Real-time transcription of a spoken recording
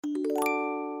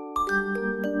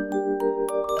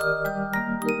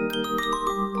Hello,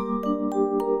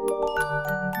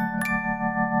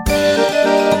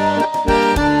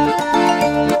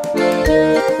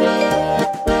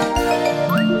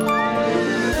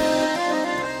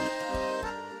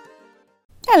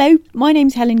 my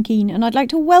name's Helen Keane and I'd like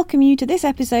to welcome you to this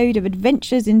episode of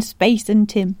Adventures in Space and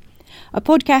Tim, a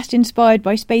podcast inspired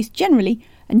by space generally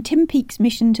and Tim Peake's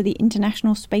mission to the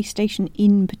International Space Station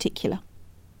in particular.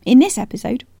 In this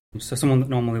episode... So someone that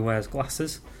normally wears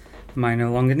glasses might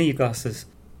no longer need glasses.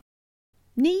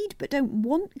 Need but don't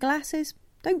want glasses?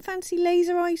 Don't fancy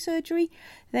laser eye surgery?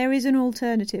 There is an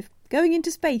alternative. Going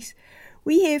into space.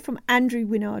 We hear from Andrew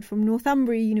Wynnard from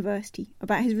Northumbria University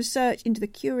about his research into the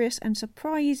curious and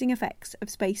surprising effects of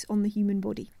space on the human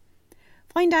body.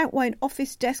 Find out why an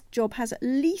office desk job has at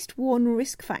least one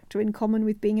risk factor in common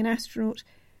with being an astronaut,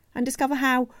 and discover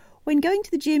how, when going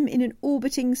to the gym in an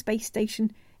orbiting space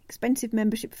station, expensive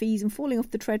membership fees and falling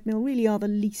off the treadmill really are the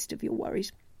least of your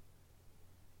worries.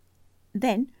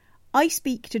 Then, I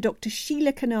speak to Dr.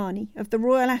 Sheila Kanani of the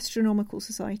Royal Astronomical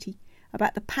Society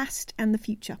about the past and the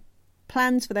future,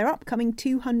 plans for their upcoming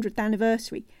 200th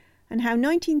anniversary, and how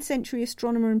 19th century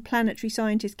astronomer and planetary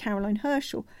scientist Caroline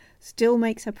Herschel still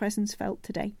makes her presence felt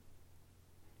today.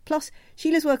 Plus,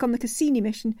 Sheila's work on the Cassini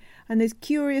mission and those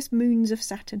curious moons of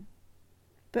Saturn.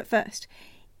 But first,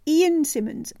 Ian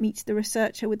Simmons meets the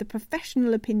researcher with a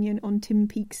professional opinion on Tim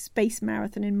Peake's space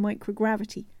marathon in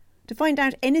microgravity, to find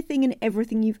out anything and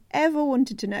everything you've ever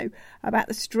wanted to know about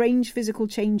the strange physical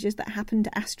changes that happen to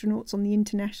astronauts on the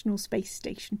International Space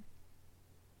Station.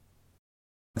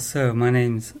 So, my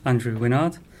name's Andrew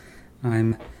Wynnard.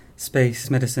 I'm a space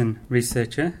medicine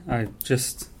researcher. I'm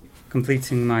just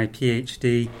completing my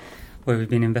PhD, where we've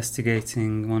been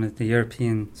investigating one of the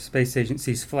European Space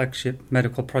Agency's flagship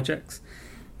medical projects,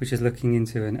 which is looking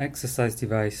into an exercise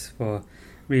device for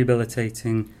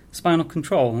rehabilitating spinal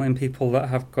control in people that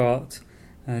have got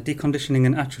deconditioning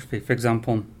and atrophy, for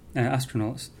example,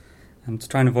 astronauts, to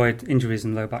try and avoid injuries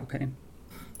and low back pain.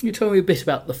 Can you tell me a bit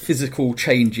about the physical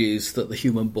changes that the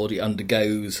human body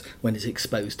undergoes when it's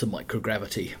exposed to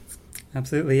microgravity?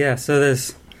 Absolutely, yeah. So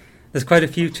there's quite a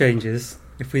few changes.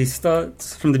 If we start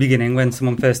from the beginning, when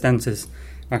someone first enters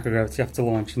microgravity after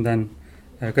launch, and then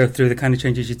go through the kind of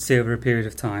changes you'd see over a period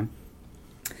of time.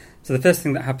 So the first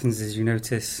thing that happens is you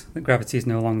notice that gravity is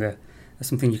no longer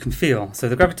something you can feel. So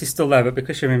the gravity's still there, but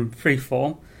because you're in free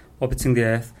fall, orbiting the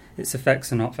Earth, its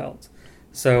effects are not felt.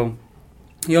 So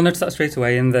you'll notice that straight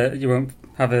away, in that you won't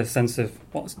have a sense of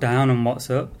what's down and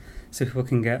what's up, so people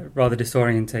can get rather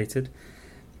disorientated.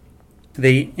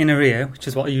 The inner ear, which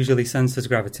is what usually senses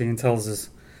gravity and tells us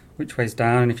which way's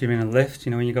down, and if you're in a lift,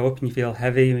 when you go up and you feel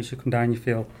heavy, as you come down you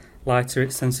feel lighter,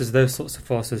 it senses those sorts of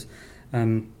forces.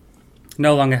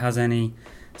 No longer has any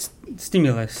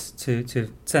stimulus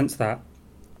to sense that.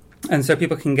 And so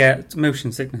people can get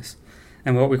motion sickness,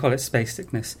 and what we call it space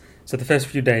sickness. So the first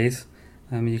few days,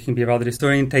 you can be rather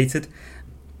disorientated,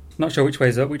 not sure which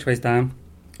way's up, which way's down,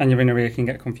 and your inner ear can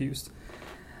get confused.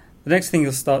 The next thing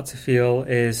you'll start to feel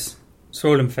is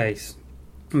swollen face,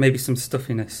 maybe some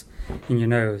stuffiness in your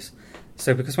nose.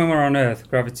 So because when we're on Earth,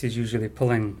 gravity is usually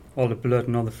pulling all the blood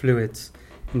and all the fluids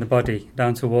in the body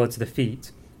down towards the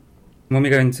feet. When we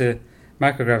go into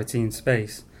microgravity in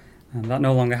space, that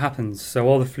no longer happens, so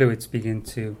all the fluids begin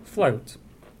to float.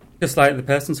 Just like the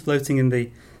person's floating in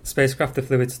the spacecraft, the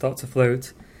fluids start to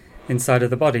float inside of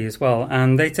the body as well,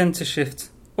 and they tend to shift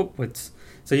upwards.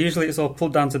 So usually it's all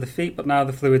pulled down to the feet, but now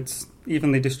the fluid's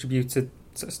evenly distributed,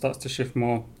 so it starts to shift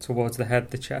more towards the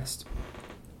head, the chest.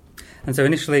 And so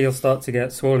initially you'll start to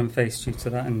get swollen face due to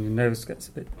that, and your nose gets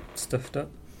a bit stuffed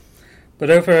up. But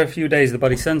over a few days the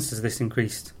body senses this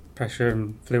increased pressure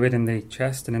and fluid in the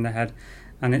chest and in the head,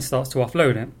 and it starts to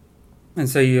offload it. And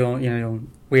so you'll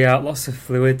wee out lots of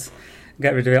fluids,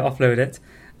 get rid of it, offload it.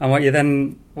 And what you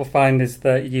then will find is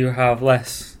that you have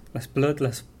less blood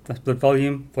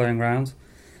volume flowing around.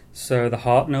 So the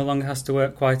heart no longer has to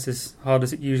work quite as hard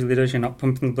as it usually does. You're not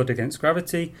pumping blood against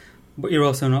gravity, but you're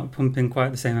also not pumping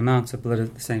quite the same amount of blood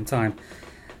at the same time.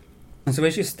 And so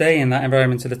as you stay in that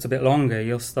environment a little bit longer,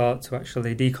 you'll start to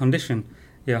actually decondition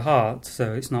your heart.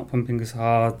 So it's not pumping as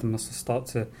hard, the muscles start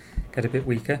to get a bit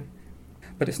weaker.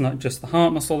 But it's not just the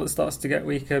heart muscle that starts to get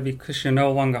weaker, because you're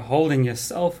no longer holding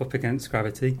yourself up against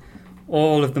gravity.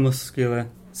 All of the muscular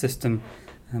system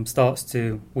starts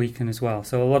to weaken as well.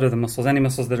 So a lot of the muscles, any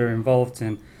muscles that are involved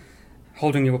in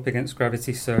holding you up against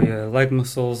gravity, so your leg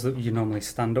muscles that you normally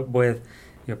stand up with,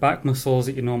 your back muscles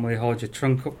that you normally hold your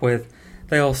trunk up with,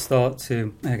 they all start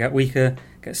to get weaker,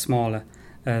 get smaller,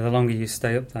 the longer you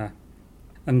stay up there.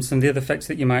 Some of the other effects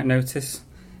that you might notice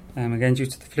Again, due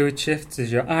to the fluid shift,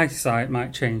 is your eyesight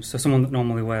might change. So someone that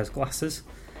normally wears glasses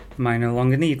might no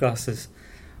longer need glasses.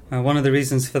 One of the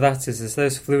reasons for that is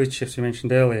those fluid shifts we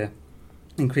mentioned earlier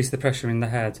increase the pressure in the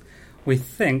head. We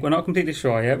think, we're not completely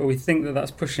sure yet, but we think that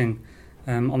that's pushing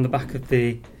on the back of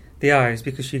the eyes,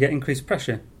 because you get increased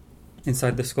pressure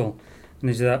inside the skull. And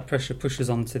as that pressure pushes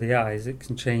onto the eyes, it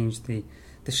can change the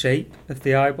shape of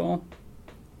the eyeball.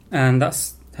 And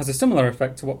that has a similar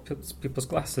effect to what people's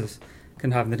glasses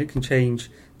can have, that it can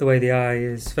change the way the eye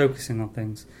is focusing on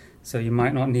things. So you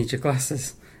might not need your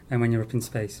glasses when you're up in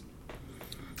space.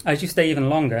 As you stay even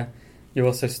longer, you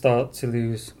also start to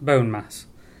lose bone mass.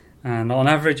 And on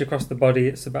average across the body,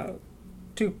 it's about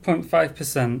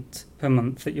 2.5% per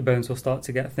month that your bones will start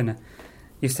to get thinner.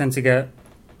 You tend to get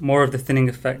more of the thinning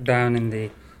effect down in the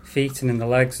feet and in the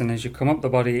legs, and as you come up the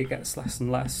body, it gets less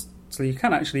and less. So you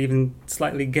can actually even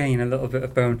slightly gain a little bit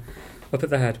of bone up at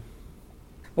the head.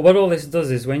 But what all this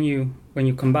does is when you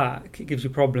come back, it gives you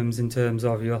problems in terms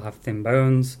of you'll have thin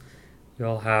bones,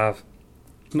 you'll have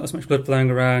not as much blood flowing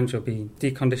around, you'll be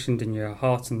deconditioned in your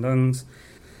heart and lungs,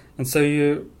 and so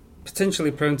you're potentially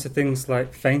prone to things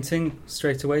like fainting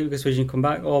straight away, because when you come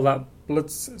back, all that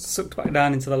blood's sucked back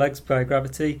down into the legs by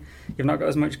gravity. You've not got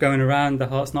as much going around, the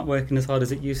heart's not working as hard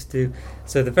as it used to.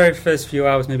 So the very first few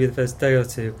hours, maybe the first day or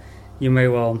two, you may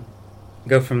well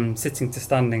go from sitting to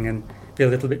standing and feel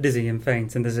a little bit dizzy and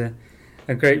faint. And there's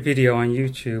a great video on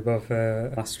YouTube of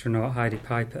astronaut Heidi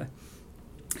Piper.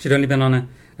 She'd only been on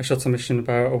a shuttle mission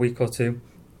about a week or two.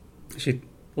 She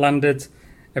landed,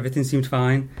 everything seemed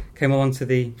fine, came along to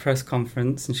the press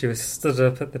conference, and she was stood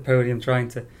up at the podium trying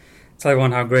to tell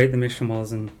everyone how great the mission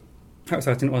was and how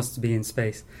exciting it was to be in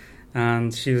space.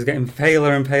 And she was getting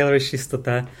paler and paler as she stood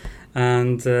there.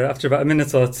 And after about a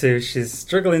minute or two, she's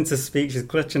struggling to speak, she's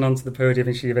clutching onto the podium,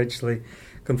 and she eventually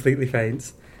completely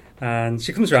faints. And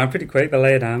she comes around pretty quick, they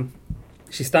lay her down.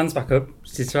 She stands back up,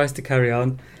 she tries to carry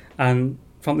on, and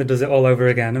promptly does it all over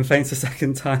again and faints a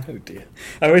second time. Oh dear.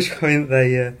 At which point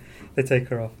they take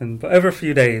her off. But over a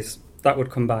few days, that would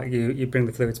come back. You bring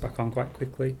the fluids back on quite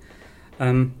quickly.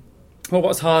 Well,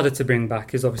 what's harder to bring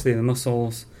back is obviously the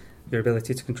muscles, your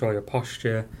ability to control your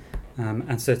posture,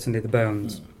 and certainly the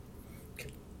bones.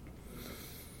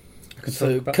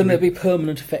 So can there be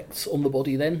permanent effects on the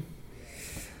body then?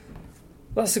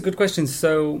 That's a good question.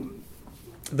 So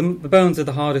the bones are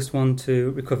the hardest one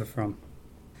to recover from.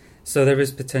 So there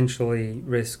is potentially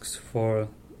risks for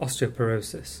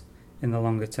osteoporosis in the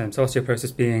longer term. So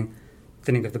osteoporosis being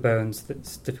thinning of the bones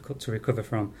that's difficult to recover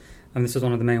from. And this is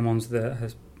one of the main ones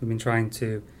that we've been trying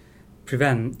to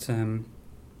prevent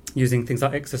using things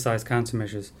like exercise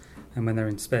countermeasures and when they're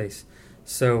in space.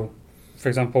 So, for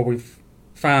example, we've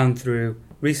found through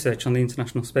research on the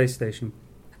International Space Station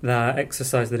that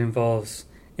exercise that involves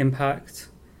impact,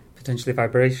 potentially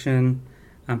vibration,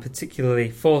 and particularly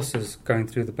forces going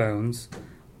through the bones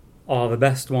are the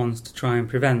best ones to try and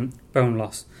prevent bone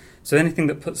loss. So anything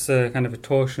that puts a kind of a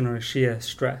torsion or a shear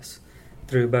stress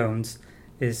through bones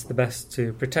is the best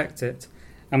to protect it.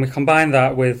 And we combine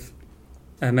that with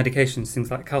medications,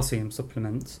 things like calcium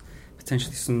supplements,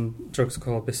 potentially some drugs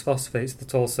called bisphosphates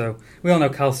that also, we all know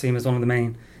calcium is one of the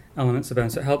main elements of bone,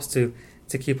 so it helps to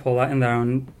keep all that in there.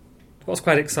 And what's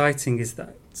quite exciting is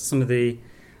that some of the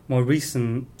more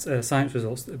recent science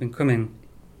results that have been coming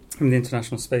from the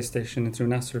International Space Station and through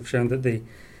NASA have shown that the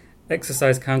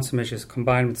exercise countermeasures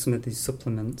combined with some of these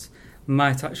supplements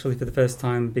might actually for the first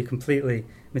time be completely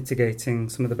mitigating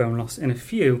some of the bone loss in a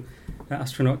few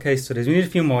astronaut case studies. We need a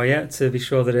few more yet to be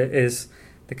sure that it is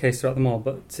the case throughout them all,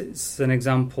 but it's an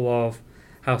example of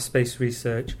how space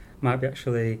research might be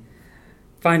actually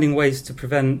finding ways to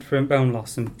prevent bone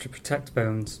loss and to protect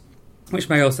bones, which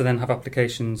may also then have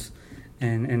applications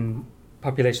in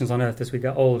populations on Earth as we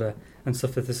get older and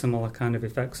suffer the similar kind of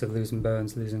effects of losing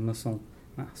bones, losing muscle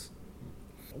mass.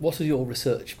 What has your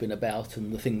research been about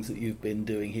and the things that you've been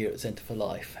doing here at Centre for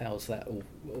Life? How's that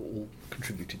all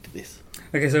contributed to this?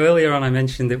 Okay, so earlier on I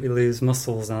mentioned that we lose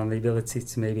muscles and the ability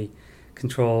to maybe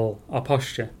control our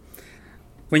posture.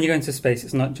 When you go into space,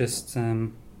 it's not just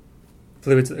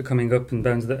fluids that are coming up and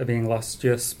bones that are being lost.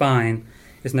 Your spine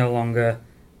is no longer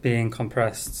being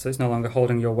compressed, so it's no longer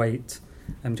holding your weight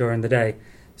during the day.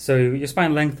 So your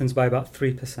spine lengthens by about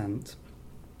 3%.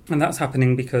 And that's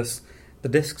happening because the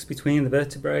discs between the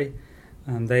vertebrae,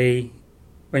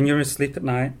 when you're asleep at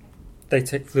night, they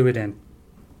take fluid in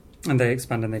and they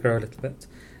expand and they grow a little bit.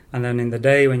 And then in the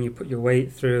day, when you put your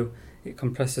weight through, it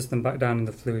compresses them back down and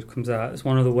the fluid comes out. It's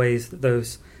one of the ways that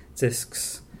those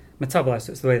discs metabolize.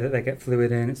 So it's the way that they get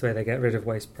fluid in, it's the way they get rid of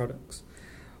waste products.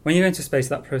 When you go into space,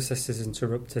 that process is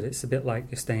interrupted. It's a bit like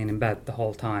you're staying in bed the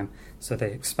whole time. So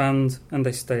they expand and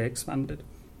they stay expanded.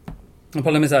 The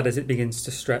problem is that as it begins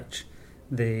to stretch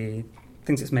the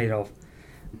things it's made of,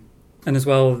 and as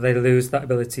well they lose that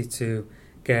ability to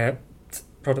get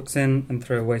products in and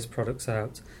throw waste products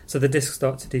out. So the discs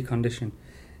start to decondition.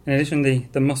 In addition,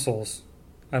 the muscles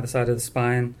either side of the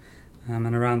spine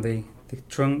and around the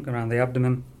trunk, around the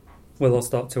abdomen, will all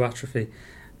start to atrophy.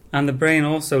 And the brain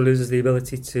also loses the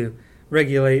ability to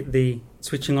regulate the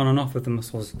switching on and off of the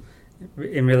muscles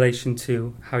in relation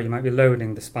to how you might be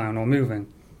loading the spine or moving.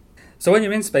 So when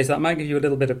you're in space, that might give you a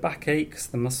little bit of backache because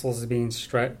the muscles are being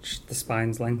stretched, the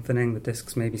spine's lengthening, the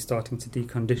discs may be starting to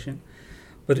decondition.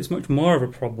 But it's much more of a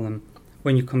problem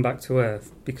when you come back to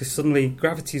Earth, because suddenly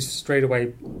gravity's straight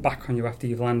away back on you after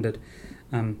you've landed.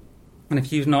 And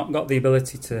if you've not got the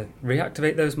ability to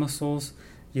reactivate those muscles,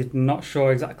 you're not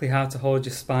sure exactly how to hold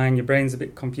your spine, your brain's a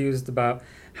bit confused about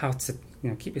how to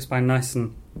keep your spine nice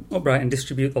and upright and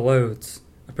distribute the loads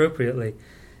appropriately,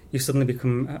 you suddenly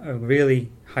become at a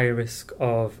really high risk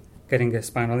of getting a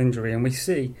spinal injury. And we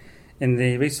see in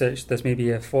the research there's maybe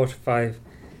a 4 to 5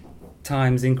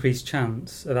 times increased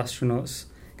chance of astronauts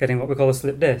getting what we call a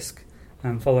slip disc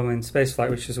following spaceflight,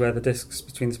 which is where the discs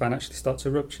between the spine actually start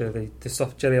to rupture. The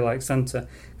soft jelly-like centre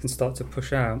can start to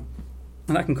push out,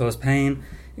 and that can cause pain.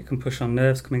 It can push on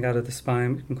nerves coming out of the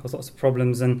spine. It can cause lots of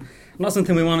problems, and not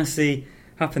something we want to see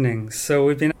happening. So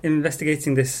we've been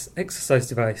investigating this exercise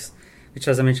device, which,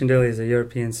 as I mentioned earlier, is a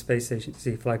European Space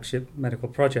Agency flagship medical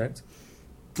project.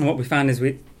 And what we found is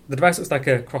the device looks like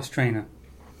a cross trainer,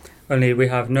 only we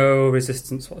have no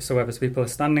resistance whatsoever. So people are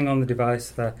standing on the device,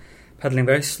 they're pedaling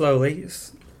very slowly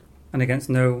and against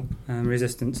no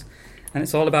resistance. And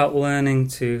it's all about learning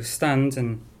to stand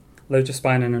and load your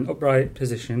spine in an upright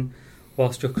position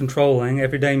whilst you're controlling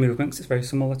everyday movements. It's very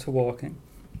similar to walking.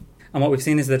 And what we've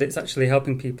seen is that it's actually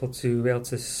helping people to be able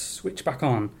to switch back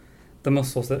on the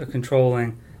muscles that are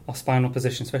controlling our spinal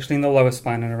position, especially in the lower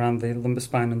spine and around the lumbar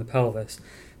spine and the pelvis,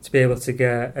 to be able to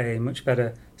get a much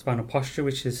better spinal posture,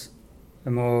 which is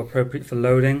more appropriate for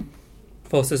loading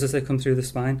forces as they come through the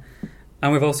spine.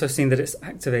 And we've also seen that it's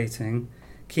activating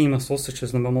key muscles such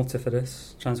as lumbar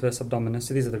multifidus, transverse abdominis.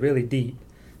 So these are the really deep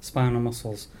spinal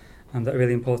muscles that are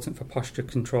really important for posture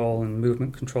control and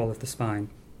movement control of the spine.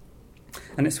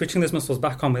 And it's switching those muscles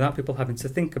back on without people having to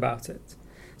think about it.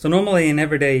 So normally in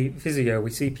everyday physio,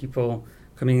 we see people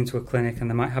coming into a clinic and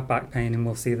they might have back pain, and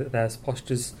we'll see that their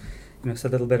posture's it's a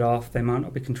little bit off. They might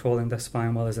not be controlling their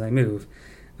spine well as they move.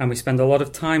 And we spend a lot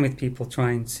of time with people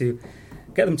trying to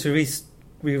get them to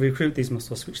re-recruit these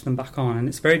muscles, switch them back on. And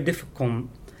it's very difficult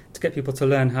to get people to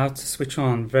learn how to switch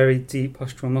on very deep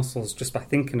postural muscles just by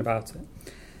thinking about it.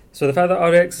 So the fact that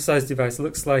our exercise device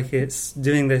looks like it's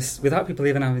doing this without people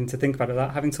even having to think about it,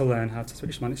 without having to learn how to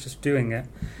switch them on, it's just doing it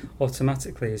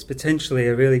automatically, is potentially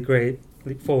a really great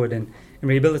leap forward in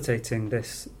rehabilitating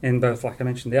this in both, like I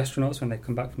mentioned, the astronauts when they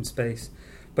come back from space,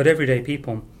 but everyday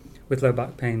people with low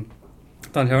back pain.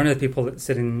 Down here, I know the people that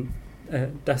sit in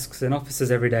desks in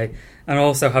offices every day and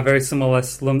also have very similar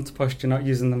slumped posture, not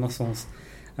using the muscles,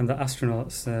 and that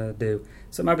astronauts do.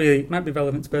 So it might be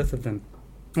relevant to both of them.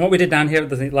 And what we did down here at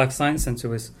the Life Science Centre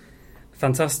was a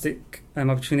fantastic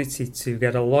opportunity to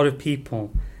get a lot of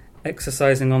people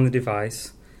exercising on the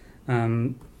device,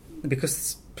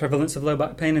 because prevalence of low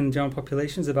back pain in the general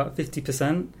population is about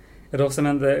 50%. It also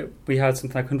meant that we had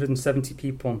something like 170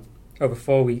 people over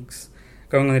 4 weeks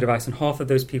going on the device, and half of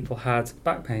those people had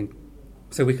back pain.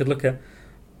 So we could look at,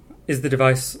 is the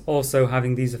device also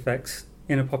having these effects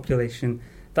in a population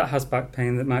that has back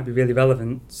pain that might be really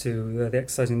relevant to the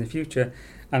exercise in the future?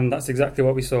 And that's exactly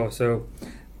what we saw. So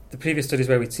the previous studies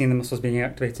where we'd seen the muscles being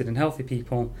activated in healthy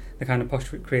people, the kind of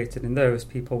posture it created in those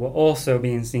people were also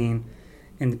being seen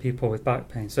in the people with back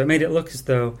pain. So it made it look as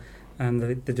though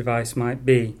the device might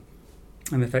be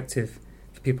effective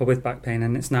for people with back pain,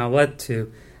 and it's now led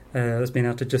to us being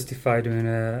able to justify doing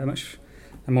a much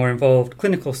more involved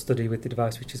clinical study with the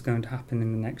device, which is going to happen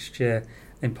in the next year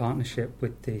in partnership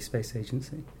with the Space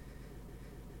Agency.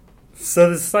 So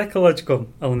there's psychological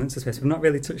elements of space. We've not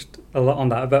really touched a lot on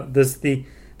that, but there's the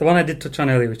one I did touch on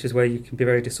earlier, which is where you can be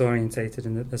very disorientated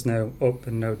and that there's no up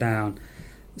and no down.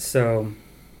 So,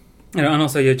 and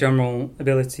also your general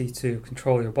ability to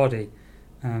control your body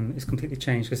is completely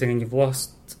changed, because again, you've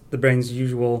lost the brain's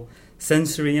usual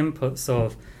sensory inputs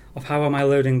of how am I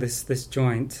loading this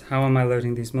joint, how am I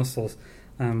loading these muscles,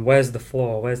 where's the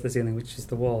floor, where's the ceiling, which is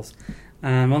the walls.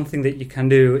 And one thing that you can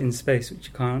do in space, which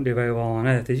you can't do very well on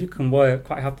Earth, is you can work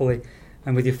quite happily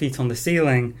and with your feet on the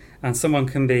ceiling, and someone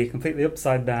can be completely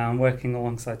upside down working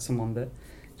alongside someone that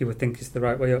you would think is the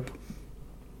right way up.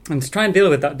 And to try and deal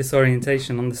with that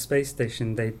disorientation on the space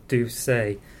station, they do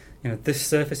say, this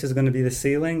surface is going to be the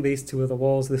ceiling, these two are the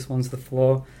walls, this one's the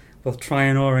floor. We'll try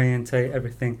and orientate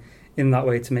everything in that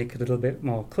way to make it a little bit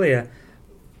more clear.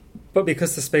 But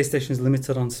because the space station is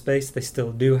limited on space, they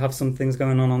still do have some things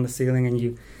going on the ceiling, and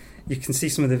you can see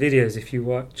some of the videos if you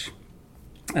watch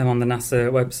on the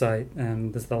NASA website.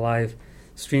 There's the live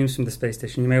streams from the space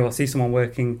station. You may well see someone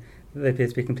working, they appear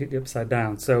to be completely upside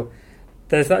down. So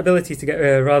there's that ability to get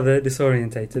rather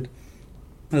disorientated.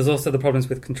 There's also the problems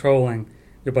with controlling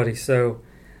your body. So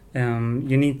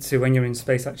you need to, when you're in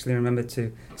space, actually remember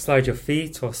to slide your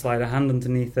feet or slide a hand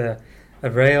underneath a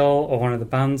rail or one of the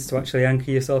bands to actually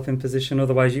anchor yourself in position.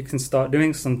 Otherwise, you can start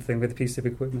doing something with a piece of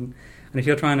equipment. And if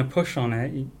you're trying to push on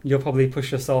it, you'll probably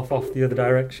push yourself off the other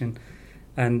direction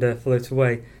and float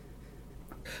away.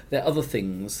 There are other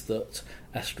things that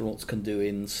astronauts can do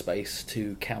in space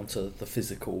to counter the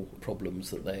physical problems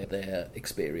that they're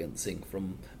experiencing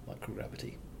from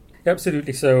microgravity. Yeah,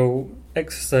 absolutely. So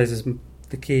exercise is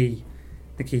the key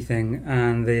thing,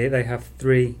 and they have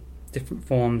 3 different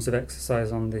forms of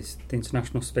exercise on the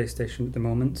International Space Station at the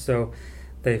moment. So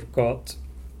they've got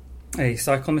a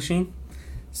cycle machine,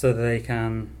 so they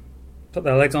can put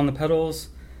their legs on the pedals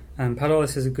and pedal.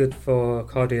 This is good for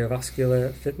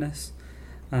cardiovascular fitness.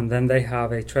 And then they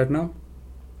have a treadmill,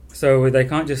 so they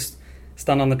can't just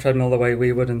stand on the treadmill the way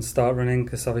we would and start running,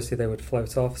 because obviously they would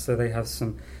float off. So they have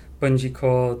some bungee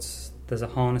cords, there's a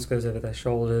harness goes over their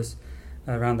shoulders,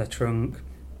 around their trunk,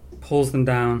 pulls them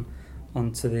down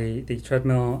onto the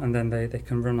treadmill, and then they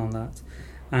can run on that.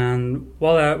 And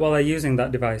while they're using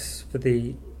that device for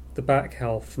the back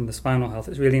health and the spinal health,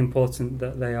 it's really important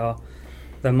that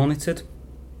they're monitored.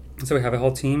 So we have a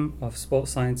whole team of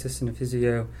sports scientists and a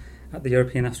physio at the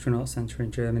European Astronaut Centre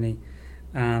in Germany,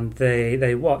 and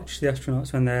they watch the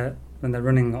astronauts when they're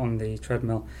running on the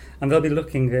treadmill, and they'll be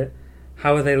looking at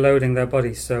how are they loading their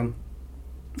bodies. So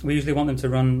we usually want them to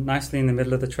run nicely in the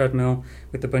middle of the treadmill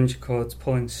with the bungee cords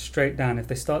pulling straight down. If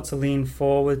they start to lean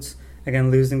forwards, again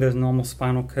losing those normal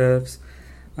spinal curves,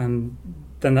 then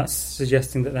that's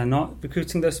suggesting that they're not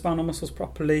recruiting those spinal muscles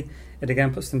properly. It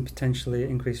again puts them potentially at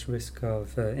increased risk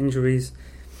of injuries.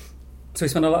 So we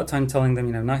spend a lot of time telling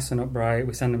them, nice and upright.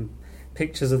 We send them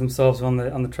pictures of themselves on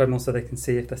the treadmill so they can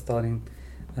see if they're starting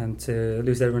to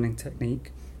lose their running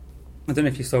technique. I don't know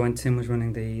if you saw when Tim was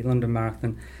running the London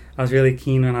Marathon. I was really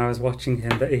keen when I was watching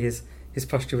him that his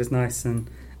posture was nice and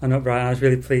upright. And I was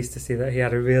really pleased to see that he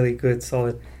had a really good,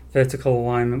 solid vertical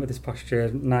alignment with his posture,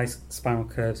 nice spinal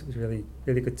curves. It was really,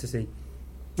 really good to see.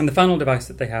 And the final device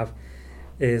that they have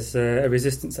is a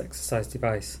resistance exercise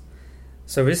device.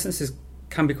 So resistance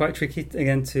can be quite tricky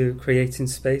again to create in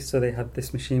space. So they have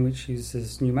this machine which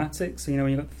uses pneumatics. So when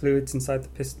you've got the fluids inside the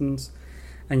pistons,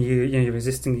 and you're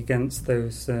resisting against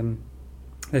those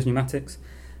pneumatics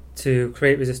to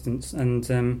create resistance.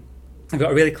 And I've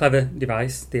got a really clever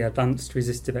device, the Advanced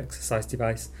Resistive Exercise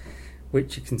Device,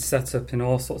 which you can set up in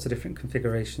all sorts of different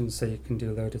configurations. So you can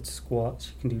do loaded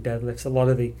squats, you can do deadlifts, a lot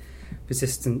of the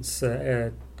resistance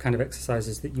kind of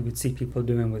exercises that you would see people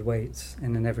doing with weights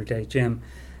in an everyday gym.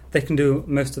 They can do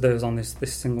most of those on this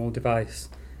single device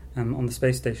on the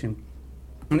space station.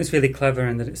 And it's really clever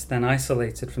in that it's then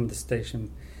isolated from the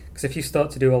station. Because if you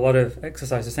start to do a lot of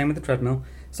exercise, the same with the treadmill,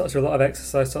 start to do a lot of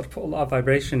exercise, start to put a lot of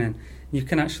vibration in, you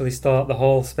can actually start the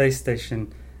whole space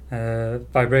station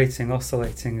vibrating,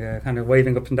 oscillating, kind of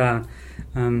waving up and down.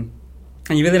 And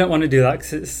you really don't want to do that,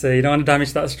 because you don't want to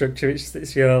damage that structure.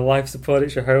 It's your life support,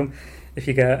 it's your home. If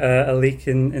you get a leak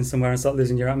in somewhere and start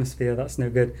losing your atmosphere, that's no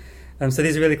good. So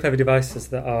these are really clever devices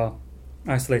that are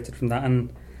isolated from that.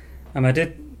 And I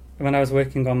did, when I was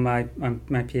working on my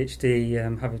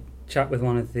PhD, have a chat with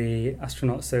one of the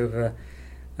astronauts over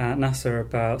at NASA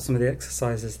about some of the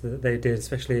exercises that they did,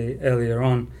 especially earlier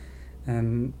on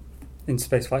in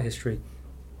spaceflight history.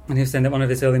 And he was saying that one of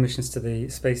his early missions to the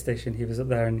space station, he was up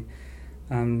there,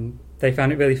 and they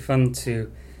found it really fun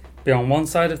to be on one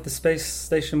side of the space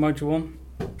station module,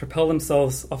 propel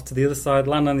themselves off to the other side,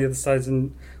 land on the other side,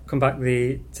 and come back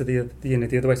the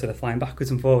other way, so they're flying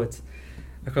backwards and forwards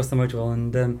across the module.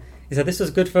 And he said this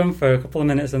was good fun for a couple of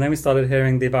minutes, and then we started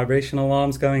hearing the vibration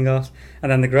alarms going off,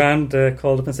 and then the ground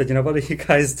called up and said, what are you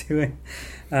guys doing?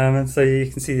 And so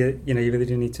you can see that you really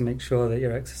do need to make sure that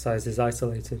your exercise is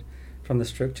isolated from the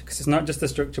structure, because it's not just the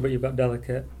structure, but you've got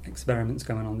delicate experiments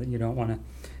going on that you don't want to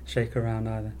shake around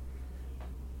either.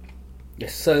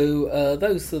 Yes, so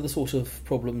those are the sort of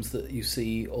problems that you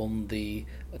see on the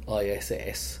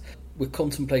ISS. We're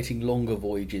contemplating longer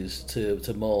voyages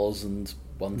to Mars and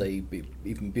one day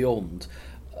even beyond.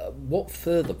 What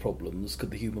further problems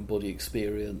could the human body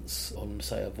experience on,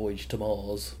 say, a voyage to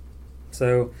Mars?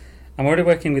 So I'm already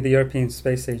working with the European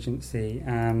Space Agency,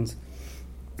 and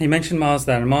you mentioned Mars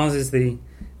there, and Mars is the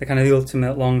kind of the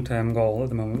ultimate long-term goal at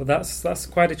the moment. But that's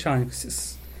quite a challenge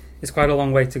because it's quite a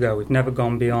long way to go. We've never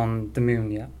gone beyond the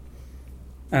Moon yet.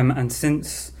 And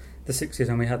since the 60s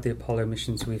when we had the Apollo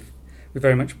missions, we've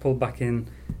very much pulled back in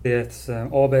the Earth's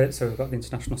orbit. So we've got the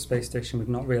International Space Station. We've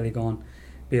not really gone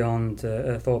beyond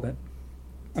Earth orbit.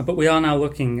 But we are now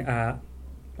looking at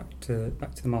back to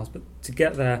the Mars. But to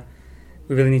get there,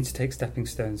 we really need to take stepping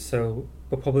stones. So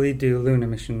we'll probably do lunar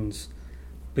missions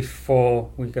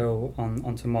before we go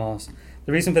onto Mars.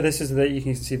 The reason for this is that you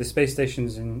can see the space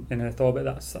stations in Earth orbit.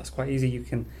 That's quite easy. You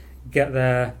can get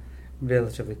there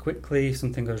relatively quickly. If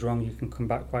something goes wrong, you can come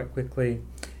back quite quickly.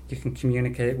 You can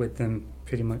communicate with them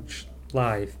pretty much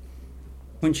live.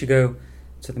 Once you go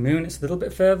to the Moon, it's a little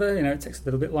bit further. It takes a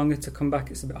little bit longer to come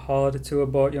back. It's a bit harder to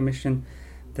abort your mission.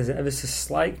 There's ever so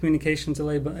slight communication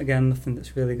delay, but again, nothing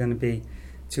that's really going to be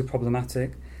too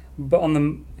problematic. But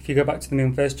if you go back to the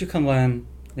Moon first, you can learn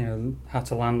how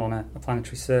to land on a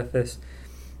planetary surface.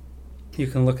 You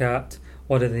can look at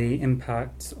what are the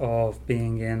impacts of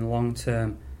being in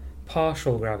long-term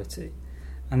partial gravity.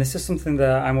 And this is something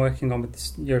that I'm working on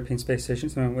with the European Space Station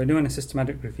at the moment. We're doing a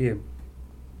systematic review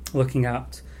looking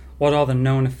at what are the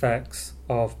known effects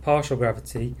of partial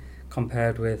gravity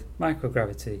compared with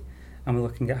microgravity. And we're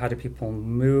looking at how do people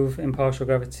move in partial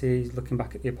gravity, looking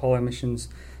back at the Apollo missions,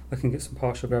 looking at some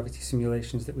partial gravity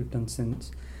simulations that we've done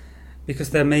since.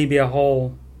 Because there may be a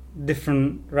whole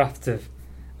different raft of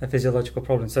physiological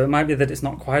problems. So it might be that it's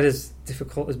not quite as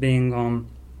difficult as being on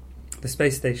the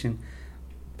space station,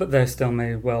 but there still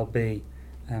may well be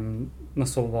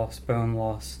muscle loss, bone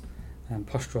loss,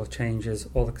 postural changes,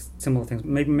 all the similar things,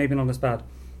 maybe not as bad.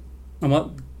 And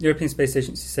what the European Space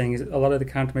Agency is saying is that a lot of the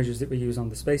countermeasures that we use on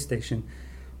the space station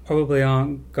probably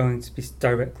aren't going to be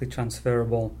directly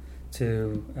transferable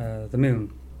to the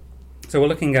Moon. So we're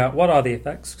looking at what are the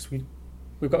effects, because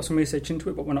we've got some research into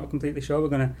it, but we're not completely sure. We're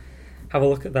going to have a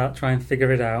look at that, try and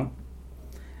figure it out,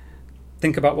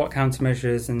 think about what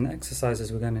countermeasures and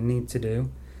exercises we're going to need to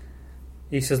do.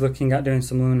 ESA's looking at doing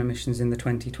some lunar missions in the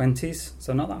 2020s,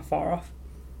 so not that far off.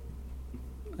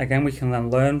 Again, we can then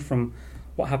learn from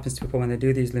what happens to people when they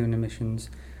do these lunar missions.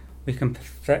 We can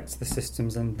perfect the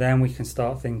systems, and then we can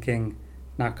start thinking,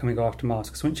 now can we go off to Mars?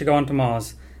 Because once you go on to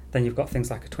Mars, then you've got things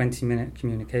like a 20-minute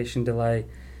communication delay.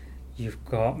 You've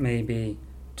got maybe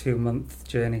 2-month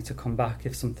journey to come back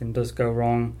if something does go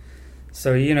wrong.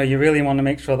 So, you really want to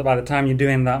make sure that by the time you're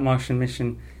doing that Martian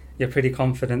mission, you're pretty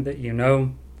confident that you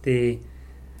know the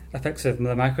effects of the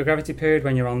microgravity period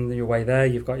when you're on your way there.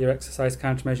 You've got your exercise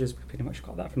countermeasures. We pretty much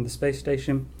got that from the space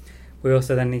station. We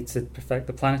also then need to perfect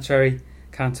the planetary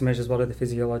countermeasures. What are the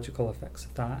physiological effects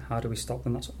of that? How do we stop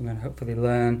them? That's what we're going to hopefully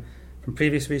learn from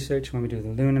previous research when we do the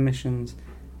lunar missions.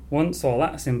 Once all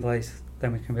that's in place,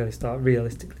 then we can really start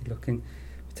realistically looking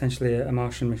potentially at a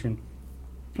Martian mission.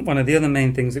 One of the other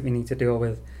main things that we need to deal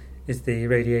with is the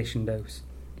radiation dose.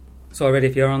 So already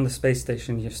if you're on the space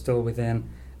station, you're still within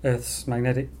Earth's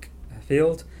magnetic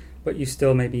field, but you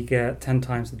still maybe get 10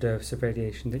 times the dose of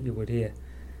radiation that you would here.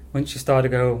 Once you start to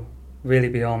go really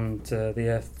beyond the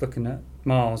Earth, looking at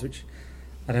Mars, which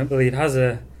I don't believe has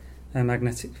a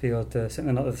magnetic field,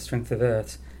 certainly not of the strength of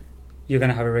Earth, you're going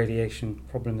to have a radiation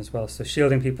problem as well. So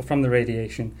shielding people from the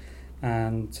radiation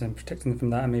and protecting them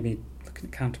from that, and maybe looking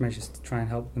at countermeasures to try and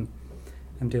help them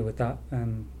and deal with that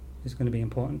is going to be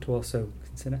important to also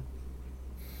consider.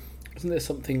 Isn't there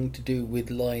something to do with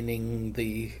lining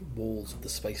the walls of the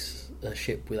space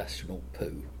ship with astronaut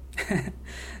poo?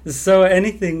 So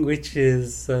anything which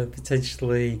is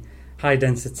potentially high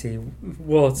density,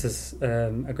 water's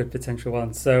a good potential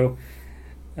one. So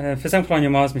for example, on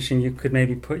your Mars mission, you could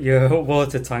maybe put your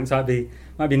water tanks, might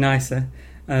be nicer,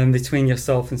 between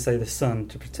yourself and say the sun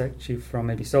to protect you from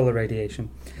maybe solar radiation.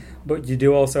 But you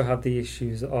do also have the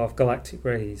issues of galactic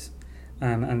rays,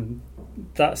 and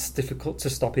that's difficult to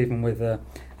stop even with a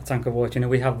tank of water.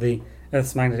 We have the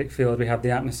Earth's magnetic field, we have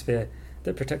the atmosphere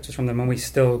that protects us from them, and we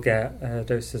still get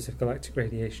doses of galactic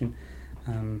radiation.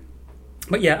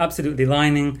 But yeah, absolutely,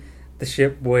 lining the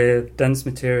ship with dense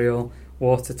material,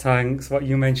 water tanks, what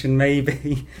you mentioned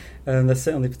maybe, there's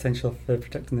certainly potential for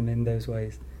protecting them in those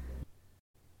ways.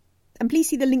 And please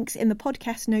see the links in the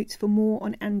podcast notes for more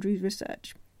on Andrew's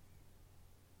research.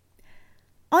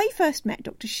 I first met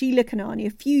Dr. Sheila Kanani a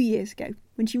few years ago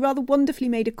when she rather wonderfully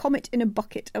made a comet in a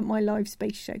bucket at my live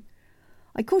space show.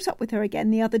 I caught up with her again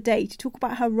the other day to talk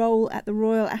about her role at the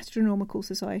Royal Astronomical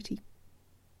Society.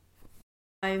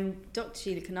 I'm Dr.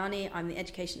 Sheila Kanani. I'm the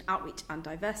Education Outreach and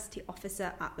Diversity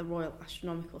Officer at the Royal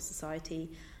Astronomical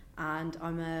Society, and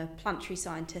I'm a planetary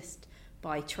scientist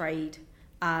by trade,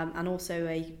 and also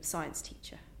a science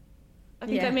teacher. I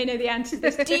think I may know the answer to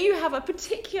this. Do you have a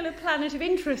particular planet of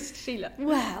interest, Sheila?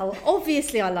 Well,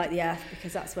 obviously I like the Earth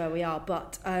because that's where we are,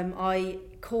 but I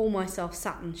call myself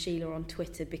Saturn Sheila on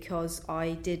Twitter because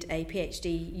I did a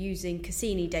PhD using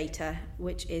Cassini data,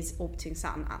 which is orbiting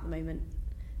Saturn at the moment.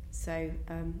 So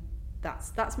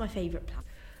that's my favourite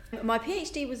planet. My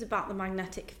PhD was about the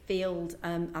magnetic field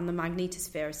and the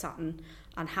magnetosphere of Saturn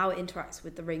and how it interacts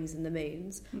with the rings and the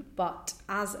moons. But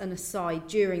as an aside,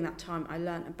 during that time I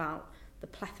learnt about the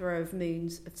plethora of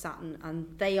moons of Saturn, and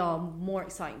they are more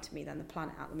exciting to me than the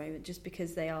planet at the moment, just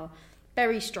because they are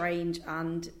very strange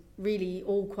and really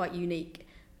all quite unique,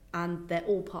 and they're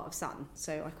all part of Saturn,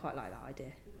 so I quite like that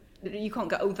idea. You can't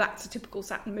go, oh, that's a typical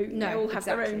Saturn moon. No, they all have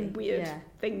exactly. their own weird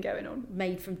thing going on.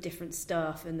 Made from different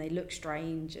stuff, and they look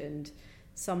strange, and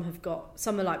some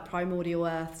are like primordial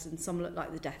Earths, and some look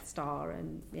like the Death Star,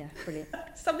 and brilliant.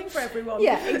 Something for everyone.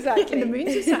 Yeah, exactly. In the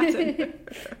moons of Saturn.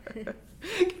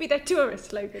 Could be their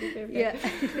tourist slogan. Yeah.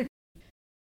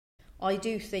 I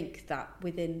do think that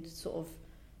within sort of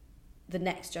the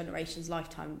next generation's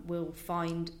lifetime, we'll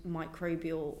find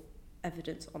microbial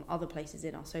evidence on other places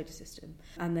in our solar system.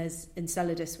 And there's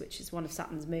Enceladus, which is one of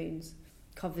Saturn's moons,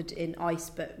 covered in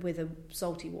ice but with a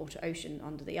salty water ocean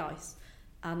under the ice.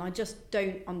 And I just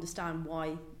don't understand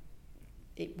why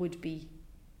it would be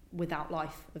without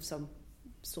life of some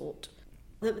sort.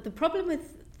 The problem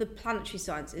with the planetary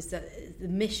science is that the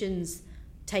missions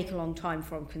take a long time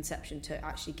from conception to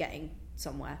actually getting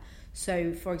somewhere.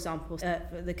 So, for example,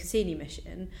 the Cassini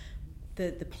mission,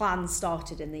 the plan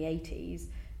started in the 80s.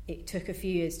 It took a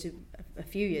few years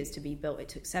to be built. It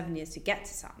took 7 years to get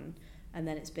to Saturn, and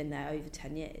then it's been there over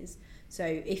 10 years. So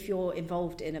if you're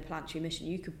involved in a planetary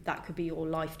mission, that could be your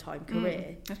lifetime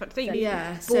career. I was about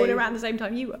to say, born around the same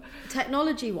time you were.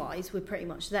 Technology-wise, we're pretty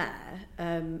much there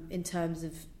in terms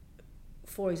of,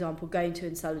 for example, going to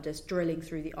Enceladus, drilling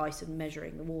through the ice and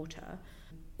measuring the water.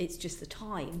 It's just the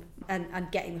time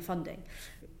and getting the funding.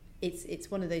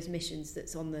 It's one of those missions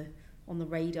that's on the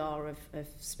radar of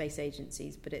space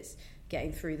agencies, but it's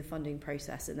getting through the funding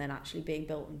process and then actually being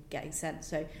built and getting sent.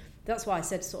 So that's why I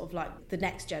said sort of like the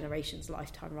next generation's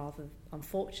lifetime rather,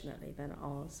 unfortunately, than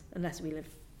ours, unless we live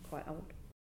quite old.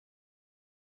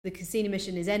 The Cassini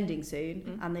mission is ending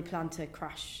soon, and they plan to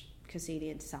crash Cassini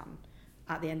into Saturn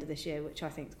at the end of this year, which I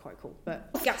think is quite cool.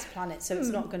 But gas planet, so it's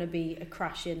not going to be a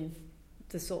crash in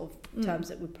the sort of terms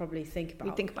that we'd probably think about.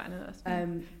 We think about an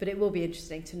Earth. But it will be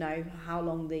interesting to know how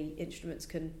long the instruments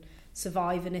can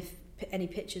survive and if any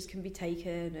pictures can be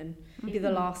taken, and maybe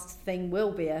the last thing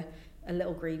will be a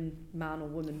little green man or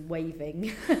woman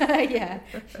waving.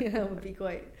 That would be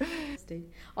quite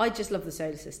interesting. I just love the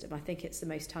solar system. I think it's the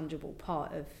most tangible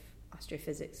part of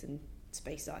astrophysics and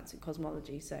space science and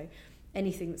cosmology, so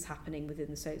anything that's happening within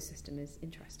the solar system is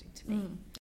interesting to me.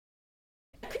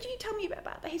 Could you tell me a bit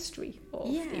about the history of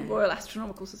the Royal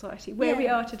Astronomical Society, where we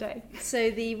are today? So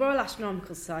the Royal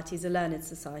Astronomical Society is a learned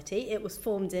society. It was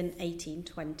formed in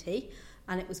 1820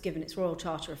 and it was given its royal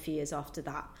charter a few years after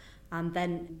that. And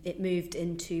then it moved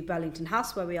into Burlington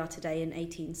House, where we are today, in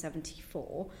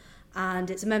 1874. And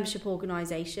it's a membership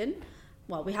organisation.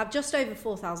 Well, we have just over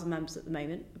 4,000 members at the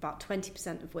moment, about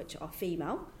 20% of which are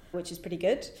female, which is pretty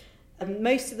good.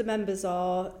 Most of the members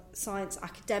are science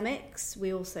academics.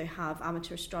 We also have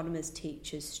amateur astronomers,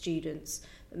 teachers, students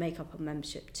that make up our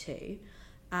membership too.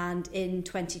 And in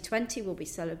 2020, we'll be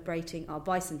celebrating our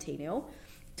bicentennial.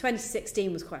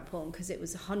 2016 was quite important because it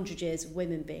was 100 years of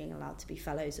women being allowed to be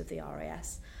fellows of the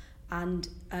RAS. And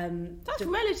that's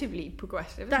relatively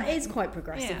progressive. That is quite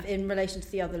progressive in relation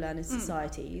to the other learned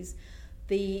societies.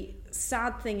 The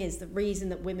sad thing is the reason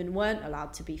that women weren't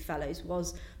allowed to be fellows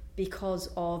was because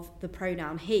of the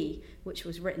pronoun he, which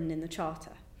was written in the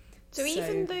charter. So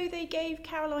even though they gave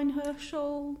Caroline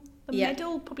Herschel a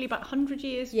medal, probably about 100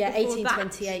 years before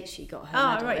 1828 she got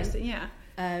her medal.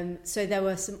 Right, so there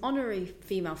were some honorary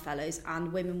female fellows,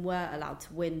 and women were allowed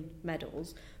to win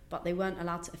medals, but they weren't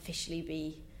allowed to officially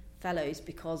be fellows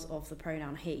because of the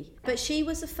pronoun he. But she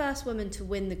was the first woman to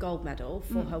win the gold medal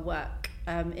for her work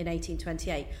in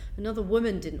 1828. Another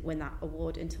woman didn't win that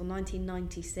award until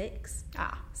 1996.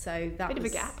 So that was a bit of a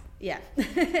gap. Yeah.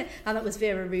 And that was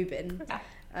Vera Rubin.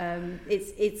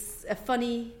 It's a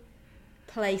funny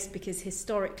place because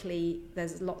historically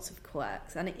there's lots of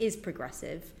quirks and it is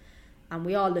progressive, and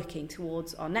we are looking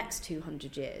towards our next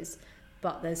 200 years,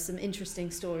 but there's some interesting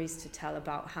stories to tell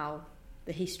about how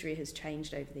the history has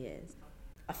changed over the years.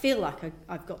 I feel like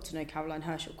I've got to know Caroline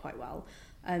Herschel quite well.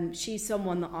 She's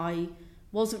someone that I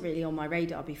wasn't really on my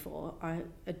radar before, I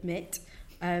admit.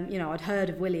 I'd heard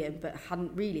of William but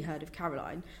hadn't really heard of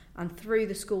Caroline, and through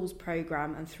the school's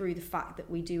programme and through the fact that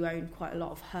we do own quite a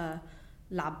lot of her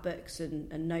lab books and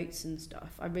notes and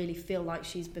stuff, I really feel like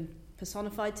she's been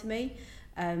personified to me,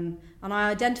 and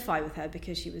I identify with her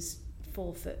because she was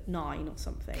 4'9" or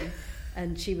something,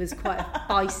 and she was quite a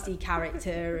feisty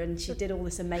character, and she did all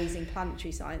this amazing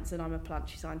planetary science, and I'm a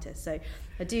planetary scientist, so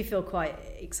I do feel quite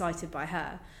excited by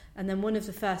her. And then one of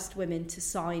the first women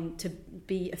to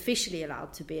be officially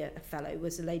allowed to be a fellow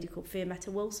was a lady called Fiammetta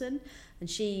Wilson, and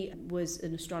she was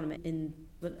an astronomer in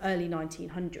the early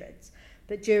 1900s.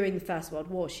 But during the First World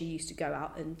War, she used to go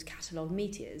out and catalogue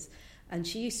meteors, and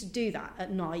she used to do that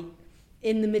at night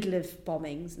in the middle of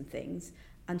bombings and things.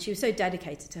 And she was so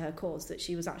dedicated to her cause that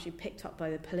she was actually picked up by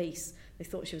the police. They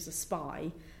thought she was a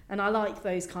spy. And I like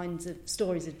those kinds of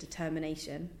stories of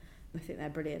determination. I think they're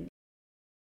brilliant.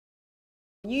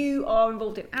 You are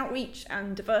involved in outreach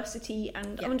and diversity,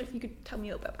 and I wonder if you could tell me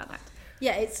a little bit about that.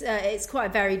 Yeah, it's quite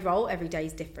a varied role. Every day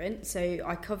is different. So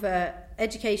I cover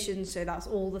education, so that's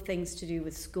all the things to do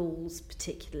with schools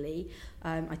particularly.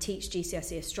 I teach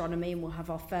GCSE astronomy, and we'll have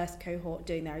our first cohort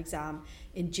doing their exam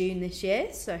in June this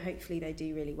year, so hopefully they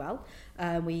do really well.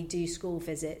 We do school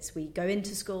visits. We go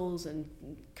into schools and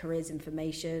careers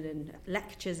information and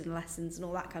lectures and lessons and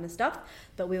all that kind of stuff,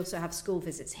 but we also have school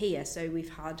visits here. So we've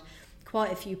had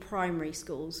quite a few primary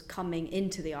schools coming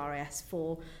into the RAS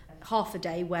for half a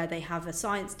day where they have a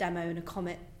science demo and a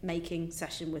comet making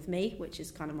session with me, which is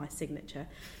kind of my signature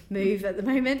move at the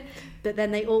moment. But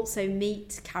then they also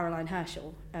meet Caroline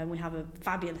Herschel, and we have a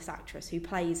fabulous actress who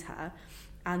plays her,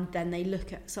 and then they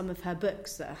look at some of her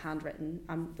books that are handwritten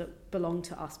and that belong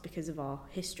to us because of our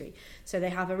history. So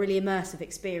they have a really immersive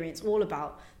experience all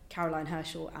about Caroline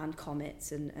Herschel and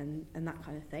comets and that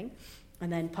kind of thing.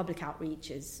 And then public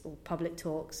outreaches or public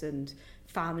talks and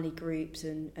family groups,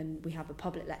 and we have a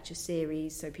public lecture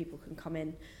series so people can come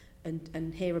in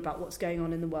and hear about what's going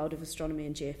on in the world of astronomy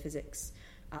and geophysics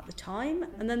at the time.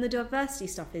 And then the diversity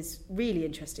stuff is really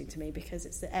interesting to me because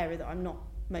it's the area that I'm not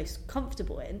most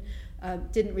comfortable in.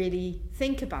 Didn't really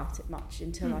think about it much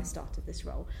until I started this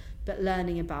role, but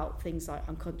learning about things like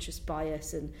unconscious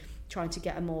bias and trying to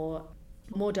get a more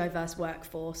diverse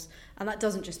workforce, and that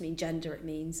doesn't just mean gender, it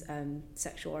means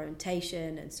sexual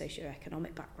orientation and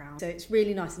socioeconomic background. So it's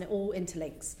really nice, and it all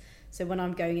interlinks. So when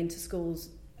I'm going into schools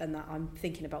and that, I'm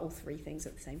thinking about all three things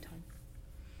at the same time.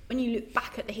 When you look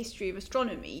back at the history of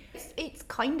astronomy, it's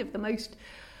kind of the most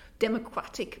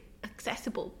democratic,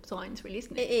 accessible science, really,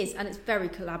 isn't it? It is, and it's very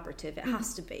collaborative. It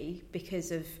has to be,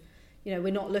 because of,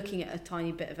 we're not looking at a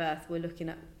tiny bit of Earth, we're looking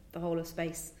at the whole of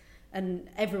space. And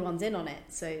everyone's in on it,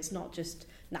 so it's not just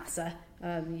NASA,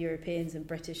 Europeans and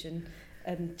British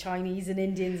and Chinese and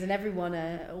Indians, and everyone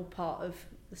are all part of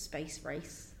the space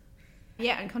race.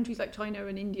 Yeah, and countries like China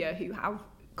and India who have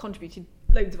contributed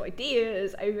loads of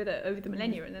ideas over the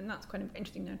millennia, and then that's kind of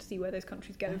interesting now to see where those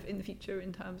countries go in the future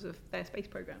in terms of their space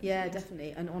programs. Yeah,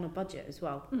 definitely, and on a budget as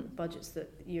well, budgets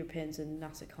that Europeans and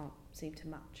NASA can't seem to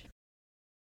match.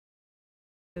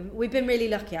 We've been really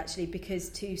lucky actually, because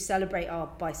to celebrate our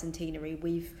bicentenary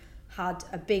we've had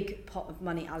a big pot of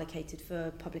money allocated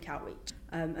for public outreach,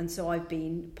 and so I've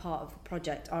been part of the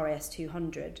project RAS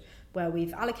 200, where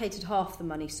we've allocated half the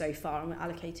money so far, and we're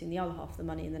allocating the other half of the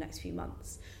money in the next few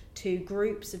months to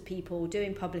groups of people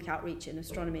doing public outreach in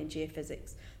astronomy and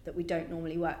geophysics that we don't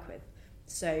normally work with.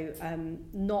 So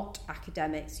not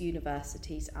academics,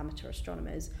 universities, amateur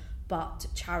astronomers, but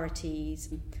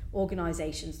charities,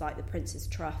 organisations like the Prince's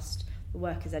Trust, the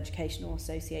Workers' Educational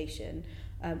Association.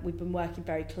 We've been working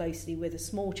very closely with a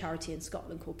small charity in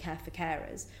Scotland called Care for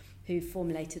Carers, who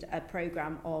formulated a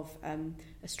programme of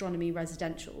astronomy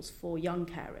residentials for young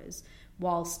carers.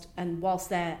 Whilst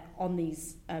they're on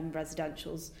these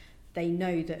residentials, they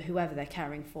know that whoever they're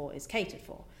caring for is catered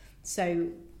for. So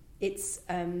it's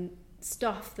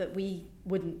stuff that we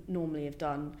wouldn't normally have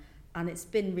done, and it's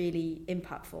been really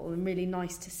impactful and really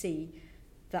nice to see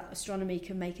that astronomy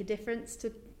can make a difference to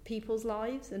people's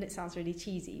lives. And it sounds really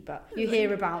cheesy, but you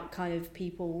hear about kind of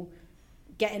people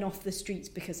getting off the streets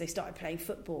because they started playing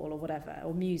football or whatever,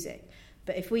 or music.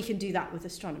 But if we can do that with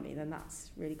astronomy, then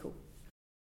that's really cool.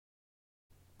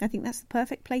 I think that's the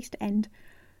perfect place to end.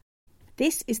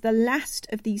 This is the last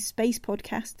of these space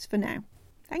podcasts for now.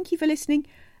 Thank you for listening,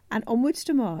 and onwards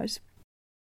to Mars.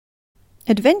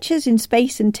 Adventures in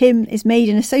Space and Tim is made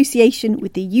in association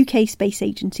with the UK Space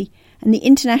Agency and the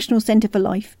International Centre for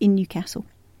Life in Newcastle.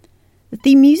 The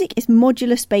theme music is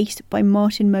Modular Space by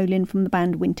Martin Molin from the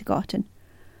band Wintergarten.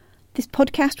 This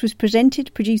podcast was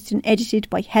presented, produced and edited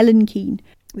by Helen Keane,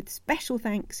 with special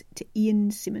thanks to Ian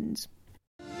Simmons.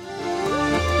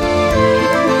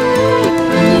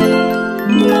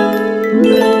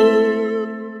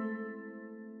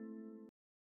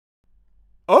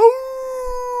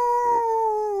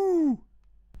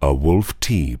 Wolf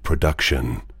Tea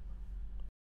production.